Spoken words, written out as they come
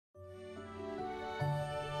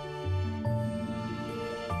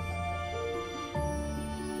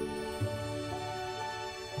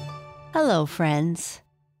Hello, friends,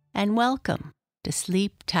 and welcome to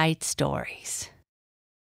Sleep Tight Stories.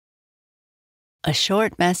 A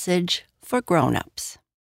short message for grown-ups.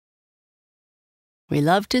 We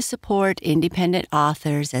love to support independent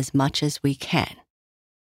authors as much as we can.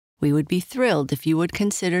 We would be thrilled if you would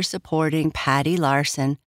consider supporting Patty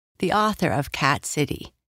Larson, the author of Cat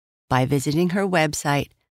City, by visiting her website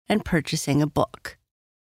and purchasing a book.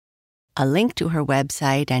 A link to her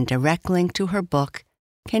website and direct link to her book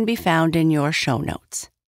can be found in your show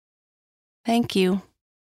notes. Thank you.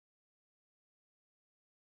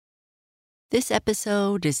 This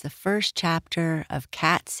episode is the first chapter of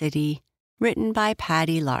Cat City, written by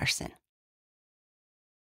Patty Larson.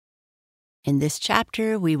 In this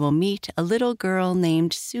chapter, we will meet a little girl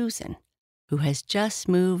named Susan, who has just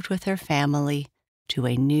moved with her family to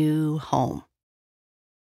a new home.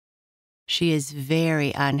 She is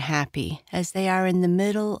very unhappy as they are in the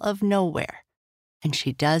middle of nowhere, and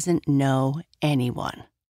she doesn't know anyone.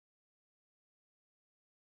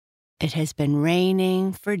 It has been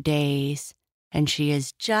raining for days, and she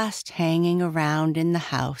is just hanging around in the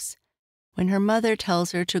house when her mother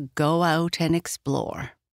tells her to go out and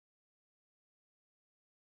explore.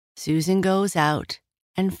 Susan goes out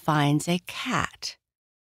and finds a cat.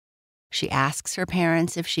 She asks her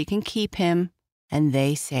parents if she can keep him, and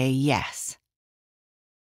they say yes.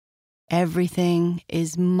 Everything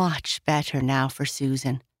is much better now for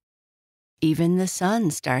Susan. Even the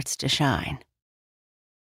sun starts to shine.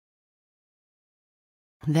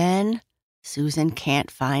 Then Susan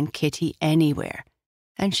can't find Kitty anywhere,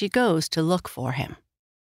 and she goes to look for him.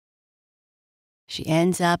 She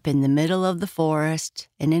ends up in the middle of the forest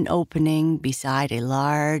in an opening beside a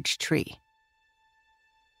large tree.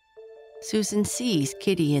 Susan sees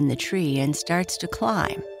Kitty in the tree and starts to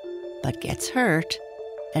climb, but gets hurt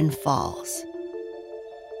and falls.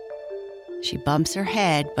 She bumps her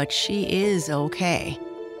head, but she is okay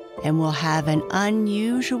and will have an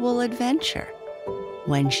unusual adventure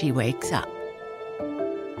when she wakes up.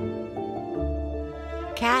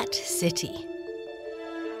 Cat City.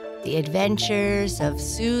 The Adventures of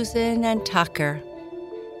Susan and Tucker,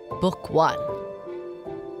 Book 1.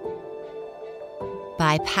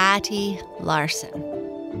 By Patty Larson.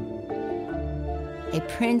 A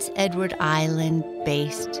Prince Edward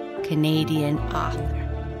Island-based Canadian author.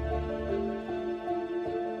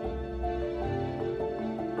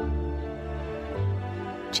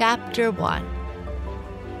 Chapter 1.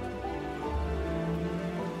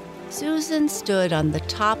 Susan stood on the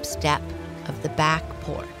top step of the back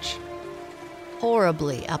porch,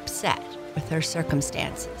 horribly upset with her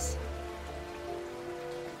circumstances.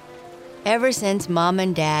 Ever since Mom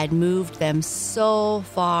and Dad moved them so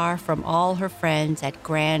far from all her friends at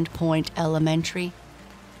Grand Point Elementary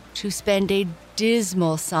to spend a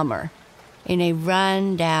dismal summer in a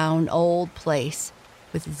run-down old place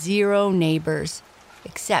with zero neighbors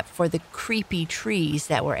except for the creepy trees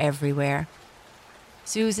that were everywhere,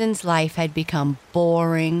 Susan's life had become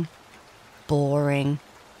boring.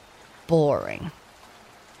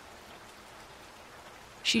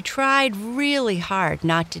 She tried really hard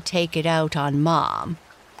not to take it out on Mom,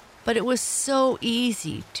 but it was so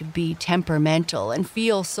easy to be temperamental and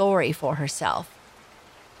feel sorry for herself,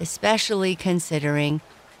 especially considering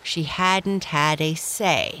she hadn't had a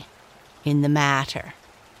say in the matter.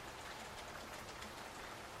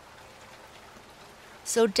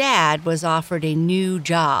 So Dad was offered a new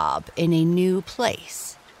job in a new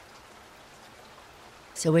place.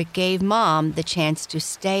 So it gave Mom the chance to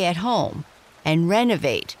stay at home and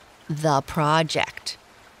renovate the project,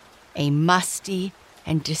 a musty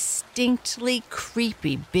and distinctly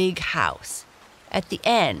creepy big house at the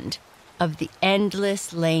end of the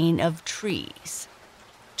endless lane of trees,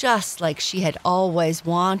 just like she had always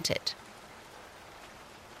wanted.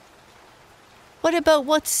 What about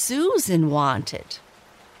what Susan wanted?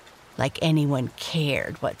 Like anyone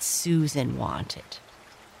cared what Susan wanted.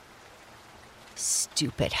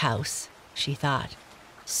 Stupid house, she thought.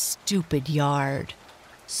 Stupid yard.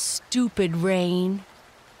 Stupid rain.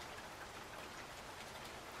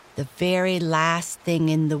 The very last thing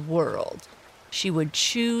in the world she would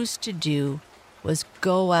choose to do was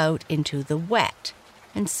go out into the wet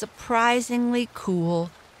and surprisingly cool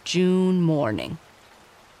June morning.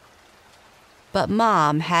 But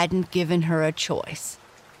Mom hadn't given her a choice.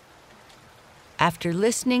 After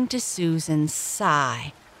listening to Susan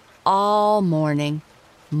sigh all morning,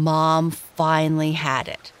 Mom finally had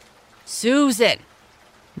it. "Susan,"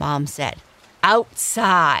 Mom said,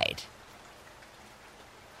 "outside."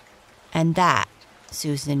 And that,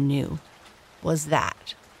 Susan knew, was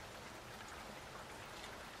that.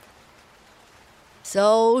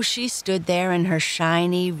 So she stood there in her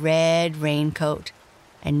shiny red raincoat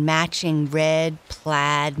and matching red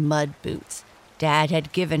plaid mud boots Dad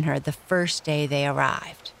had given her the first day they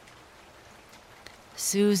arrived.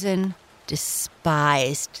 Susan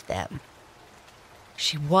despised them.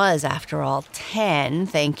 She was, after all, 10,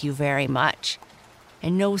 thank you very much,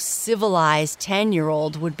 and no civilized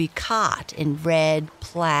 10-year-old would be caught in red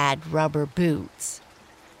plaid rubber boots.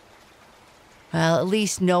 Well, at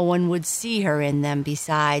least no one would see her in them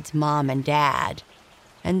besides Mom and Dad,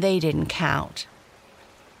 and they didn't count.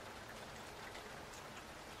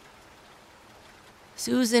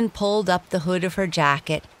 Susan pulled up the hood of her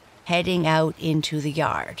jacket, heading out into the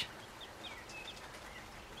yard.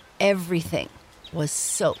 Everything was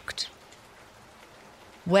soaked.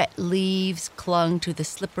 Wet leaves clung to the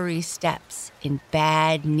slippery steps in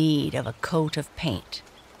bad need of a coat of paint.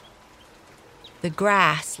 The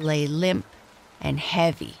grass lay limp and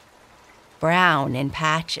heavy, brown in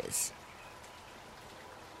patches.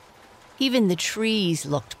 Even the trees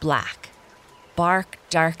looked black, bark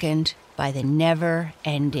darkened by the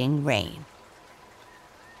never-ending rain.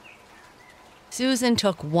 Susan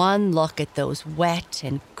took one look at those wet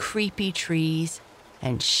and creepy trees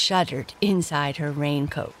and shuddered inside her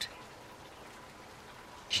raincoat.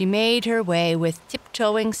 She made her way with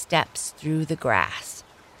tiptoeing steps through the grass.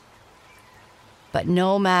 But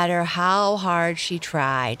no matter how hard she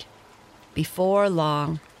tried, before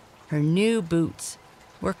long, her new boots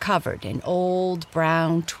were covered in old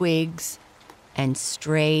brown twigs and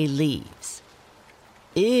stray leaves.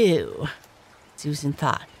 Ew, Susan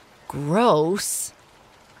thought. Gross.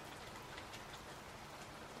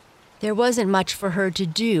 There wasn't much for her to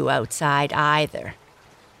do outside either.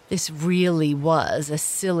 This really was a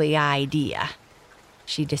silly idea,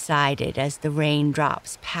 she decided as the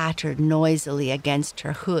raindrops pattered noisily against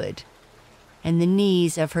her hood and the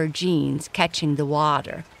knees of her jeans catching the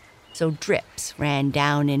water, so drips ran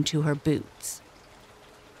down into her boots.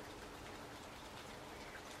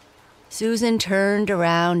 Susan turned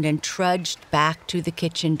around and trudged back to the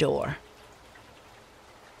kitchen door.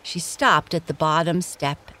 She stopped at the bottom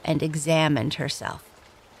step and examined herself.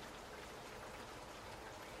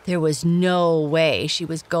 There was no way she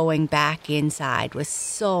was going back inside with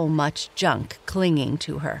so much junk clinging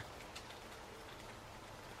to her.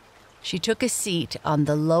 She took a seat on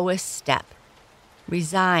the lowest step,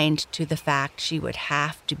 resigned to the fact she would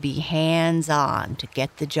have to be hands-on to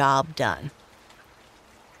get the job done.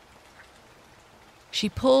 She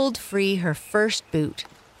pulled free her first boot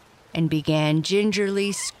and began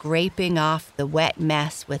gingerly scraping off the wet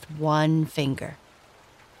mess with one finger.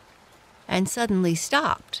 And suddenly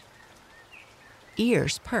stopped.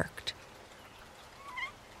 Ears perked.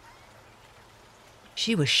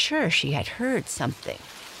 She was sure she had heard something,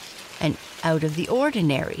 an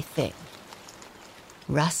out-of-the-ordinary thing.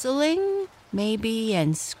 Rustling, maybe,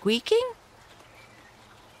 and squeaking?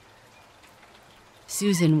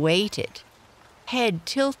 Susan waited, head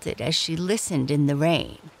tilted as she listened in the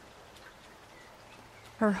rain.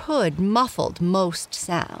 Her hood muffled most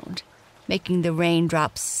sound, making the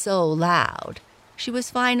raindrops so loud, she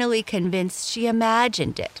was finally convinced she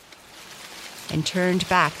imagined it, and turned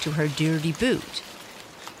back to her dirty boot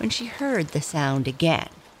when she heard the sound again.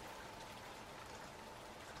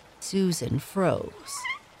 Susan froze.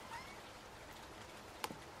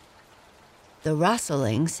 The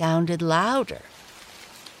rustling sounded louder,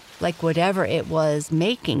 like whatever it was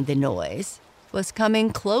making the noise was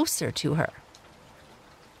coming closer to her.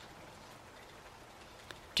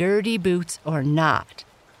 Dirty boots or not,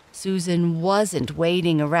 Susan wasn't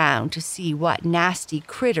waiting around to see what nasty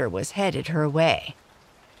critter was headed her way.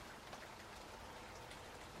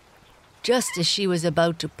 Just as she was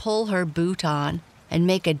about to pull her boot on and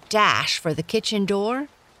make a dash for the kitchen door,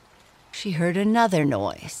 she heard another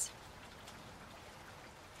noise.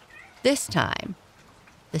 This time,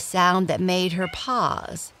 the sound that made her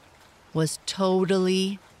pause was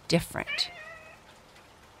totally different.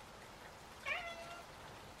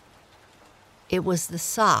 It was the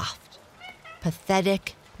soft,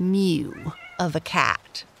 pathetic mew of a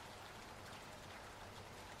cat.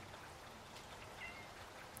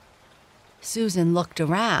 Susan looked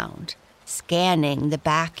around, scanning the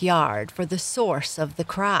backyard for the source of the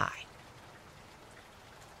cry.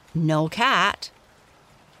 No cat.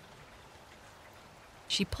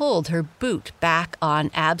 She pulled her boot back on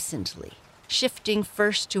absently, shifting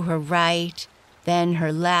first to her right, then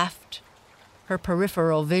her left, her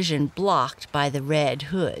peripheral vision blocked by the red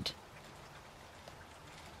hood.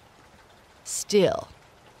 Still,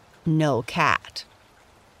 no cat.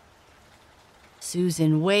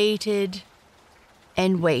 Susan waited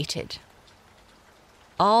and waited.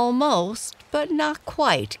 Almost but not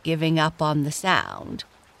quite giving up on the sound,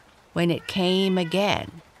 when it came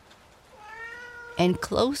again, and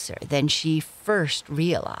closer than she first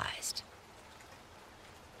realized.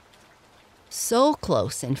 So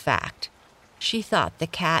close, in fact, she thought the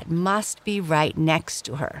cat must be right next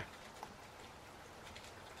to her.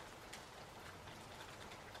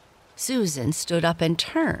 Susan stood up and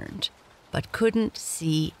turned, but couldn't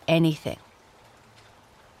see anything.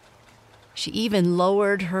 She even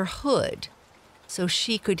lowered her hood so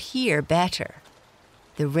she could hear better,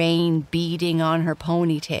 the rain beating on her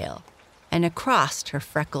ponytail and across her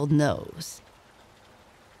freckled nose.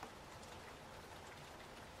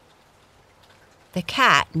 The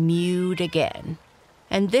cat mewed again,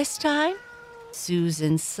 and this time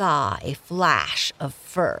Susan saw a flash of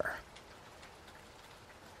fur.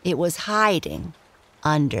 It was hiding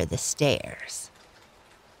under the stairs.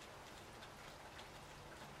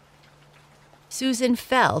 Susan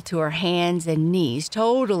fell to her hands and knees,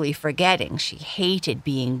 totally forgetting she hated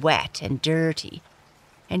being wet and dirty,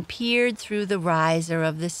 and peered through the riser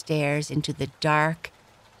of the stairs into the dark,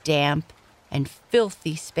 damp, and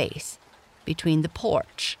filthy space between the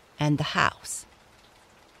porch and the house.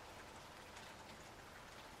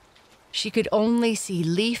 She could only see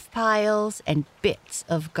leaf piles and bits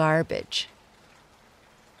of garbage.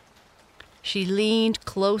 She leaned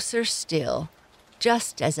closer still,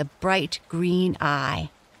 just as a bright green eye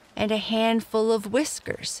and a handful of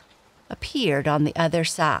whiskers appeared on the other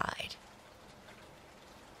side.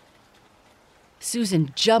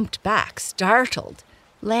 Susan jumped back, startled,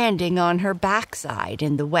 landing on her backside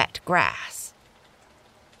in the wet grass.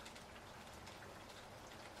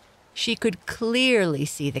 She could clearly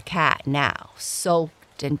see the cat now,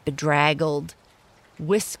 soaked and bedraggled,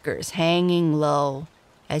 whiskers hanging low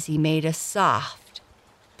as he made a soft,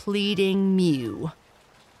 pleading mew,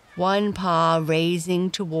 one paw raising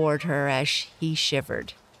toward her as he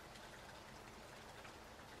shivered.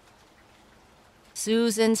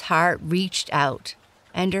 Susan's heart reached out,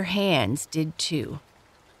 and her hands did too,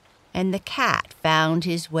 and the cat found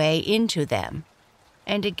his way into them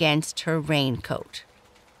and against her raincoat.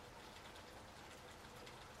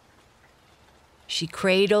 She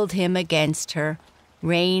cradled him against her,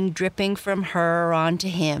 rain dripping from her onto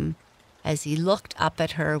him as he looked up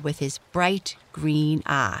at her with his bright green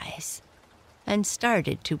eyes and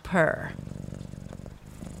started to purr,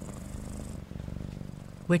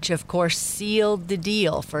 which of course sealed the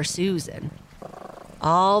deal for Susan.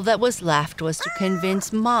 All that was left was to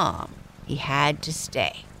convince Mom he had to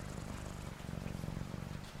stay.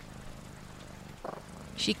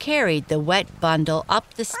 She carried the wet bundle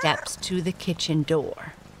up the steps to the kitchen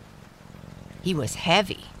door. He was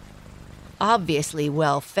heavy, obviously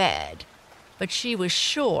well fed, but she was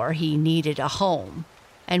sure he needed a home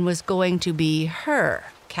and was going to be her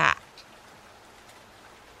cat.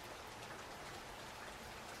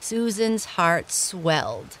 Susan's heart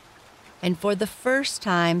swelled, and for the first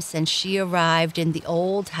time since she arrived in the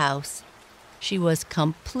old house, she was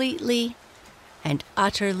completely and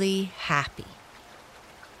utterly happy.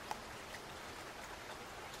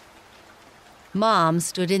 Mom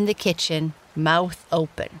stood in the kitchen, mouth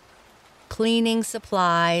open, cleaning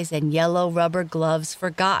supplies and yellow rubber gloves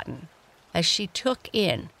forgotten as she took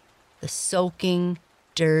in the soaking,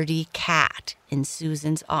 dirty cat in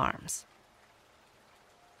Susan's arms.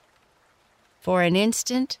 For an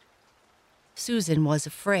instant, Susan was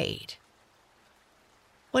afraid.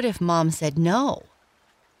 What if Mom said no?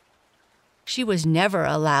 She was never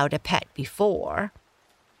allowed a pet before.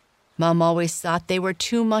 Mom always thought they were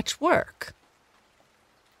too much work.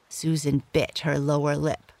 Susan bit her lower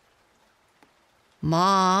lip.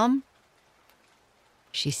 "Mom,"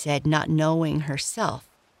 she said, not knowing herself.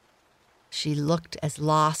 She looked as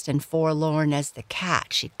lost and forlorn as the cat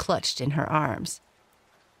she clutched in her arms.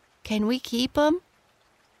 "Can we keep him?"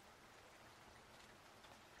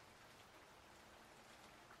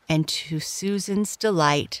 And to Susan's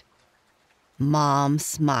delight, Mom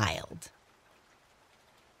smiled.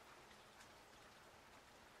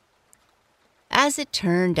 As it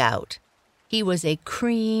turned out, he was a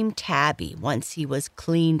cream tabby once he was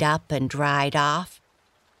cleaned up and dried off.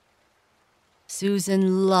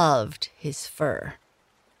 Susan loved his fur,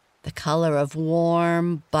 the color of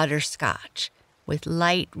warm butterscotch with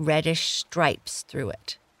light reddish stripes through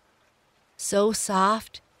it. So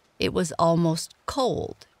soft, it was almost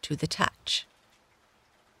cold to the touch.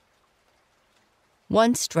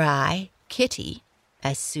 Once dry, Kitty,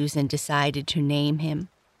 as Susan decided to name him,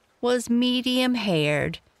 was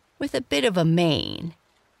medium-haired with a bit of a mane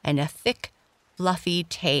and a thick, fluffy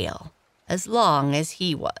tail as long as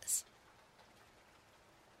he was.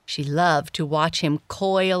 She loved to watch him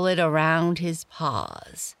coil it around his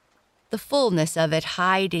paws, the fullness of it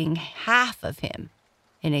hiding half of him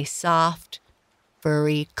in a soft,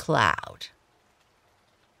 furry cloud.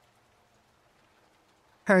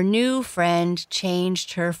 Her new friend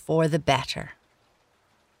changed her for the better.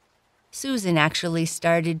 Susan actually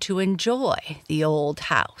started to enjoy the old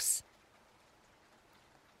house.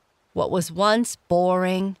 What was once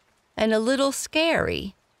boring and a little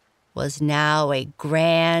scary was now a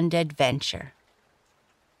grand adventure.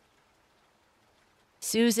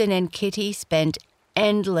 Susan and Kitty spent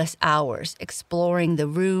endless hours exploring the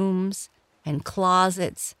rooms and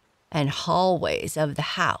closets and hallways of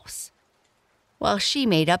the house, while she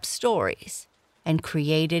made up stories and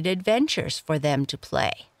created adventures for them to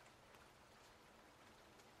play.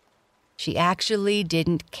 She actually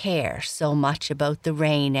didn't care so much about the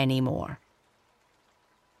rain anymore.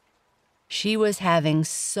 She was having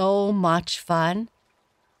so much fun,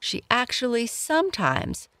 she actually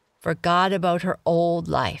sometimes forgot about her old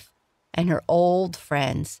life and her old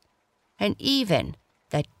friends, and even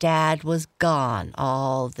that Dad was gone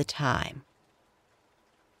all the time.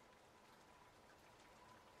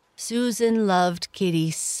 Susan loved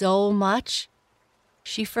Kitty so much,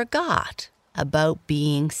 she forgot about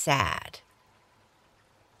being sad.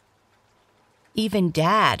 Even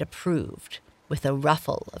Dad approved, with a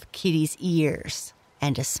ruffle of Kitty's ears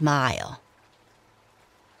and a smile.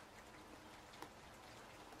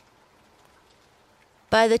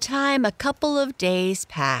 By the time a couple of days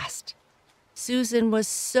passed, Susan was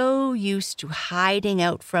so used to hiding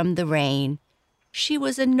out from the rain, she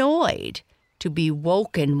was annoyed to be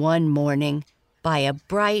woken one morning by a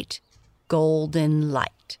bright, golden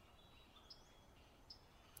light.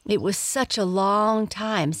 It was such a long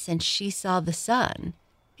time since she saw the sun,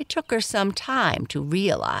 it took her some time to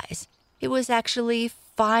realize it was actually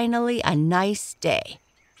finally a nice day,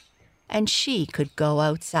 and she could go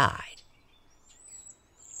outside.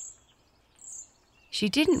 She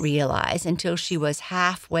didn't realize until she was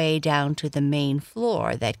halfway down to the main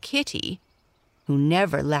floor that Kitty, who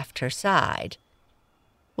never left her side,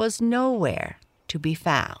 was nowhere to be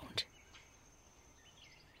found.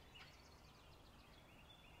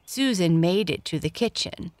 Susan made it to the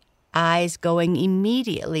kitchen, eyes going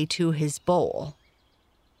immediately to his bowl.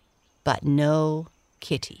 But no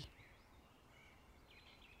Kitty.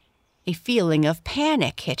 A feeling of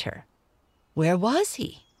panic hit her. Where was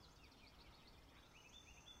he?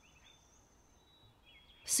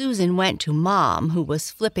 Susan went to Mom, who was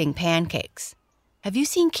flipping pancakes. "Have you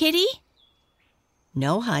seen Kitty?"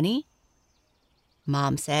 "No, honey,"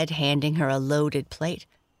 Mom said, handing her a loaded plate.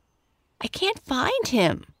 "I can't find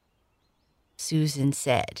him," Susan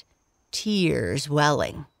said, tears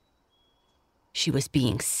welling. She was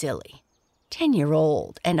being silly,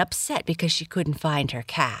 10-year-old, and upset because she couldn't find her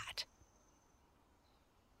cat.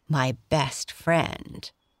 "My best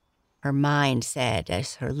friend," her mind said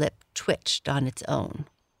as her lip twitched on its own.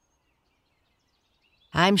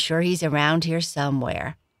 "I'm sure he's around here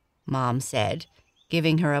somewhere," Mom said,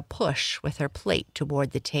 giving her a push with her plate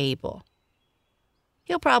toward the table.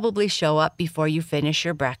 "He'll probably show up before you finish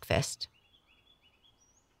your breakfast."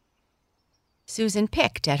 Susan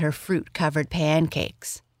picked at her fruit-covered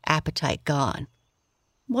pancakes, appetite gone.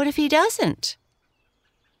 "What if he doesn't?"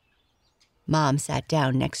 Mom sat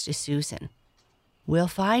down next to Susan. "We'll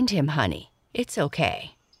find him, honey. It's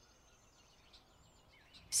okay."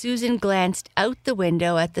 Susan glanced out the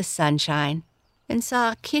window at the sunshine and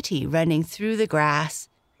saw Kitty running through the grass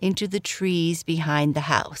into the trees behind the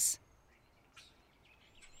house.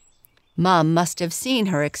 Mom must have seen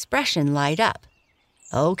her expression light up.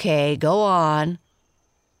 "Okay, go on,"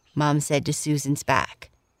 Mom said to Susan's back.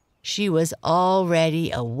 She was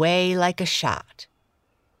already away like a shot.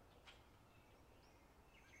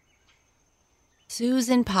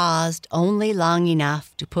 Susan paused only long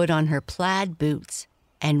enough to put on her plaid boots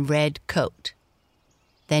and red coat.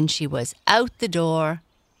 Then she was out the door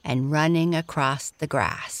and running across the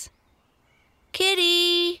grass.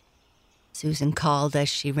 "Kitty!" Susan called as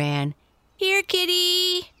she ran. "Here,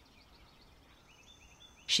 Kitty!"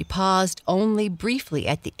 She paused only briefly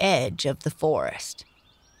at the edge of the forest.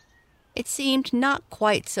 It seemed not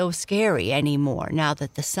quite so scary anymore now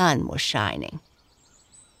that the sun was shining.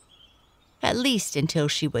 At least until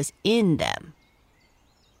she was in them.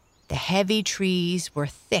 The heavy trees were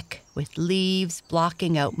thick with leaves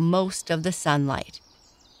blocking out most of the sunlight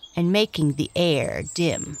and making the air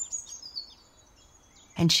dim.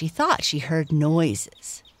 And she thought she heard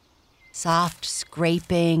noises, soft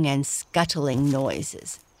scraping and scuttling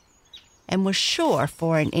noises, and was sure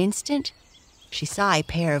for an instant she saw a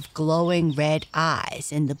pair of glowing red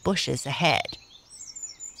eyes in the bushes ahead.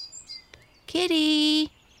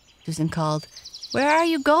 "Kitty," Susan called, "where are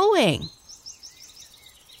you going?"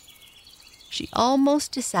 She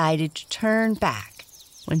almost decided to turn back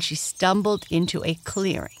when she stumbled into a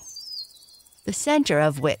clearing, the center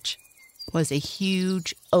of which was a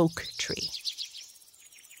huge oak tree.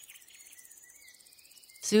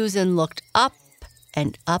 Susan looked up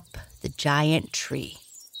and up the giant tree,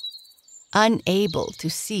 unable to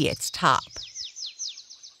see its top.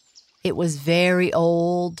 It was very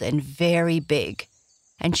old and very big,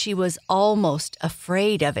 and she was almost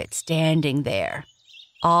afraid of it standing there,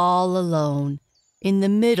 all alone in the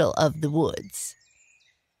middle of the woods.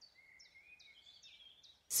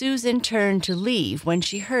 Susan turned to leave when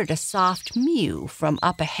she heard a soft mew from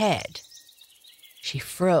up ahead. She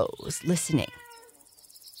froze, listening.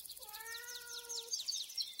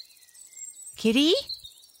 "Kitty?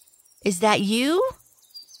 Is that you?"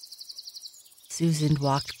 Susan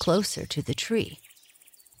walked closer to the tree.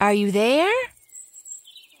 "Are you there?"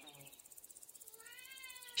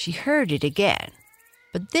 She heard it again,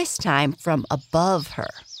 but this time from above her.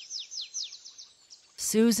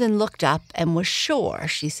 Susan looked up and was sure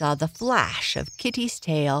she saw the flash of Kitty's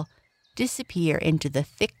tail disappear into the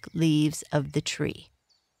thick leaves of the tree.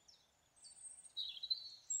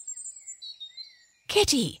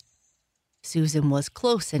 "Kitty!" Susan was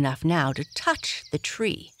close enough now to touch the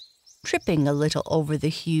tree, tripping a little over the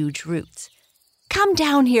huge roots. "Come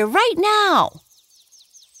down here right now!"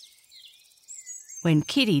 When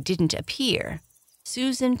Kitty didn't appear,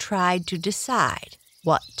 Susan tried to decide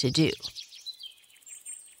what to do.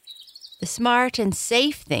 The smart and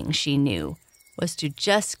safe thing, she knew, was to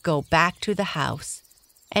just go back to the house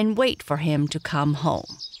and wait for him to come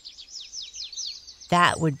home.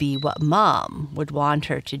 That would be what Mom would want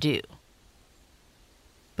her to do.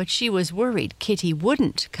 But she was worried Kitty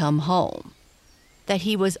wouldn't come home, that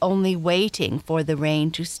he was only waiting for the rain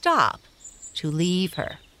to stop to leave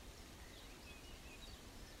her.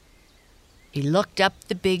 He looked up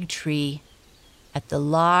the big tree at the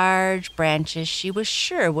large branches she was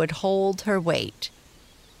sure would hold her weight.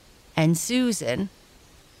 And Susan,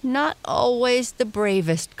 not always the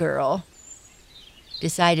bravest girl,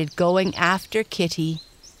 decided going after Kitty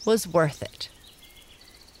was worth it.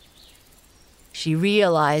 She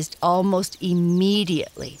realized almost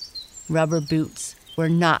immediately rubber boots were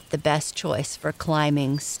not the best choice for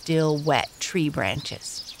climbing still wet tree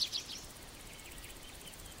branches.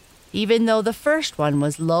 Even though the first one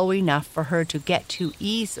was low enough for her to get to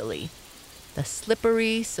easily, the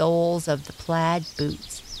slippery soles of the plaid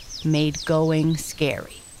boots made going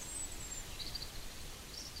scary.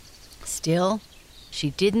 Still,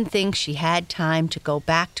 she didn't think she had time to go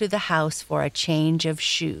back to the house for a change of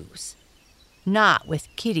shoes, not with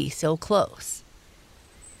Kitty so close.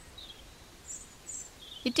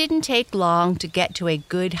 It didn't take long to get to a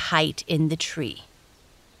good height in the tree.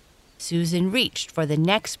 Susan reached for the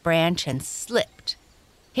next branch and slipped,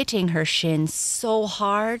 hitting her shin so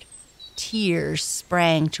hard, tears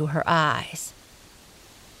sprang to her eyes.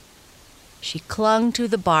 She clung to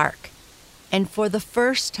the bark and for the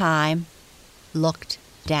first time looked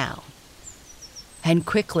down, and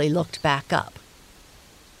quickly looked back up.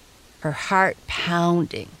 Her heart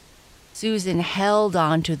pounding, Susan held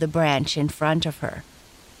on to the branch in front of her.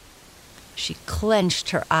 She clenched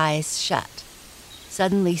her eyes shut,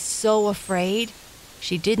 suddenly so afraid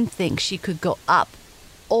she didn't think she could go up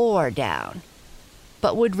or down,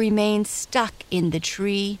 but would remain stuck in the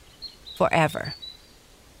tree forever.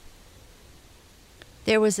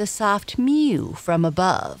 There was a soft mew from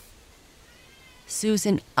above.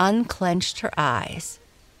 Susan unclenched her eyes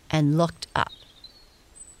and looked up.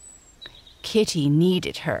 Kitty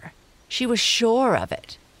needed her. She was sure of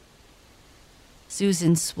it.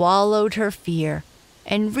 Susan swallowed her fear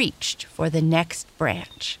and reached for the next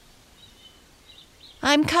branch.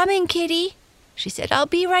 "I'm coming, Kitty," she said. "I'll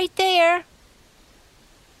be right there."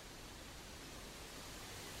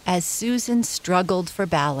 As Susan struggled for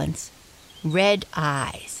balance, red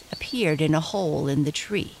eyes appeared in a hole in the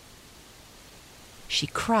tree. She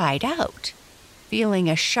cried out, feeling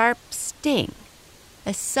a sharp sting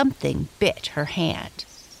as something bit her hand.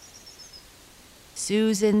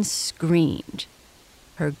 Susan screamed,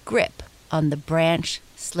 her grip on the branch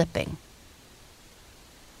slipping.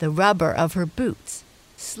 The rubber of her boots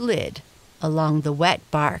slid along the wet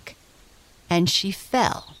bark, and she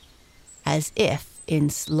fell as if in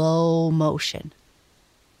slow motion.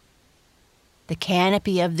 The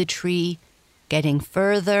canopy of the tree getting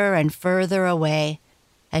further and further away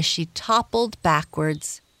as she toppled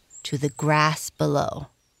backwards to the grass below.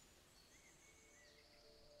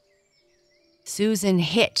 Susan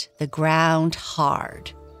hit the ground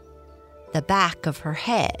hard. The back of her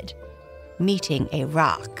head meeting a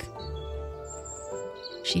rock.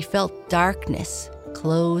 She felt darkness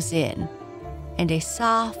close in and a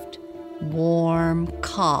soft, warm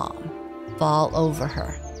calm fall over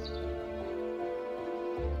her.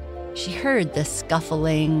 She heard the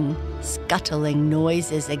scuffling, scuttling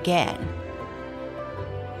noises again,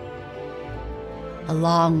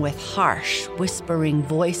 along with harsh, whispering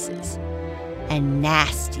voices and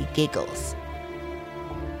nasty giggles.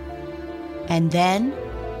 And then,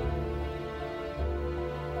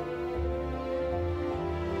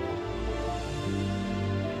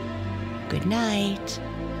 good night.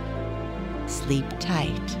 Sleep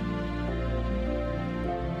tight.